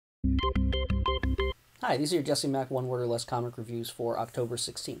Hi, these are your Jesse Mack one word or less comic reviews for October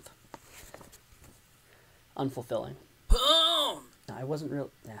 16th. Unfulfilling. Boom! I wasn't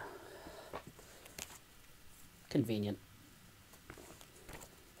real. Yeah. Convenient.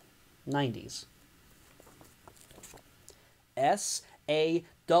 90s. SAWFT.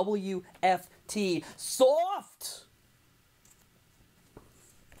 Soft!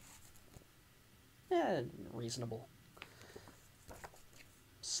 Yeah, reasonable.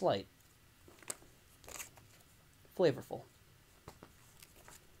 Slight. Flavorful.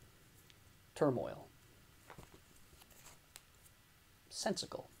 Turmoil.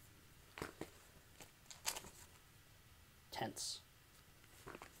 Sensical. Tense.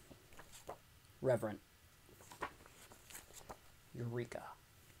 Reverent. Eureka.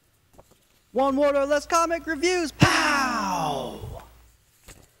 One word or less comic reviews. Pow!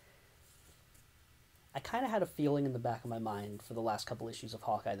 I kind of had a feeling in the back of my mind for the last couple issues of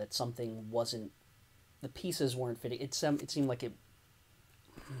Hawkeye that something wasn't, the pieces weren't fitting. It seemed like it,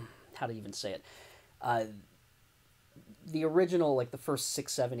 how to even say it, the original, like the first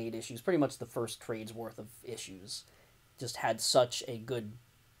 6, 7, 8 issues, pretty much the first trade's worth of issues, just had such a good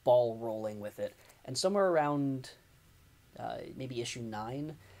ball rolling with it. And somewhere around maybe issue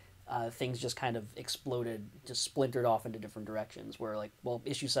 9, things just kind of exploded, just splintered off into different directions. Where, like, well,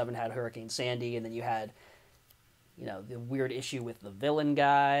 issue 7 had Hurricane Sandy, and then you had, you know, the weird issue with the villain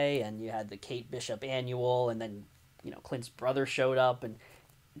guy, and you had the Kate Bishop annual, and then, you know, Clint's brother showed up, and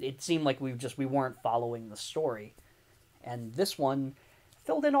it seemed like we weren't following the story. And this one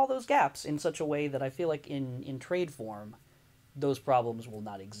filled in all those gaps in such a way that I feel like in trade form, those problems will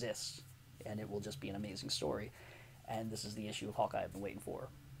not exist, and it will just be an amazing story. And this is the issue of Hawkeye I've been waiting for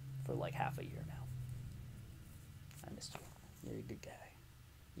like half a year now. I missed you. You're a good guy.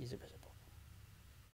 He's a